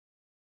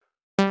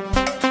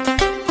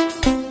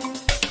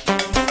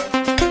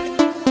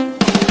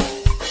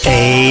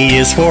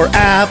is for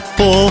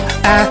apple,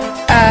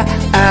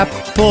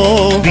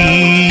 apple.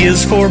 B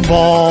is for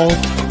ball,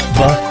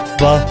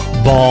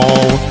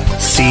 ball.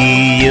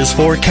 C is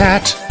for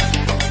cat,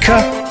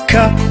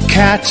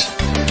 cat.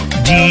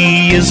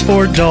 D is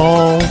for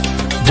doll,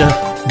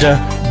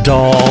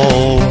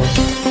 doll.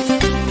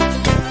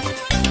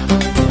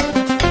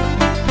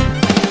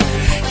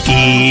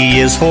 E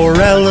is for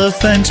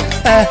elephant,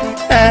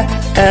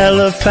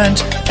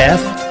 elephant.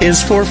 F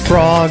is for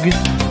frog,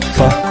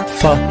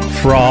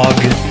 frog.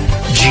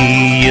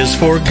 G is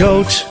for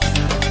goat,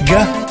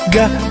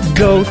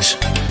 goat.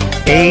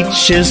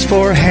 H is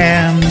for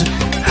hand,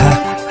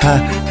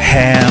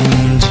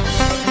 hand.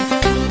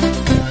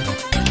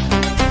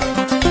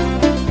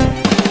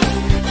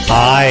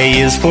 I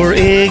is for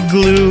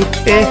igloo,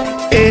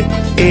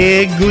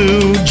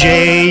 igloo.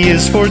 J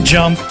is for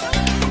jump,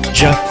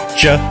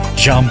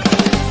 jump.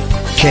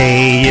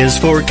 K is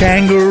for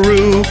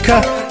kangaroo,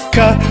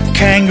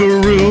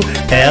 kangaroo.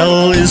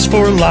 L is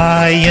for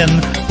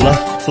lion,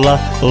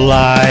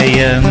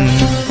 lion.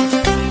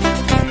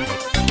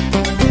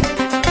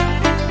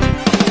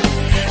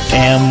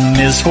 M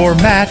is for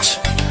mat,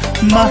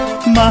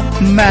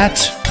 mat.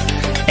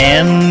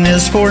 N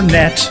is for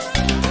net,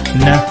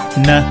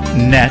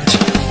 net.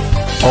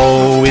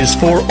 O is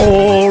for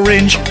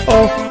orange,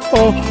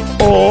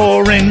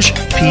 orange.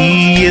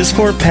 P is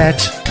for pet,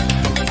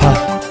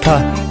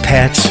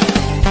 pet.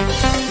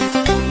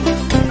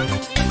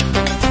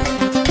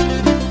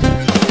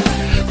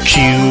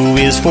 Q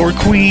is for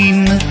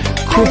queen,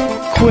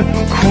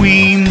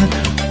 queen.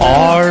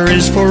 R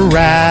is for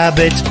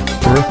rabbit,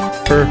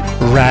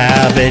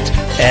 rabbit.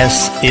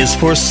 S is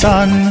for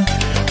sun,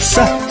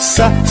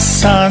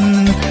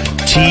 sun.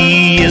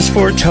 T is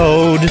for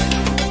toad,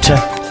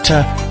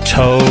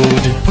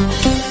 toad.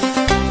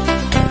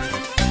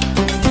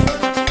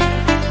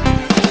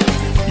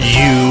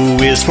 U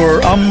is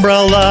for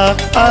umbrella,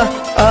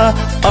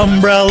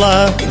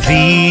 umbrella.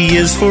 V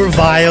is for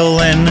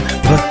violin,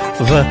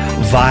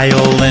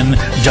 violin.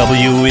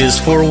 W is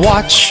for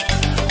watch,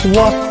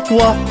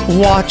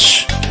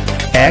 watch.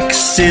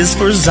 X is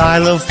for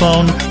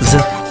xylophone,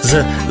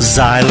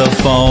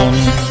 xylophone.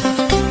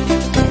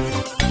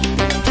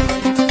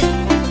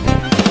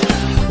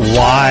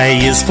 Y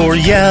is for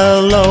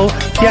yellow,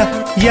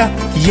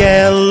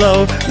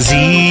 yellow.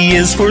 Z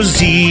is for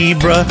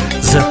zebra,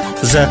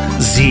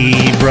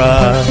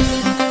 zebra.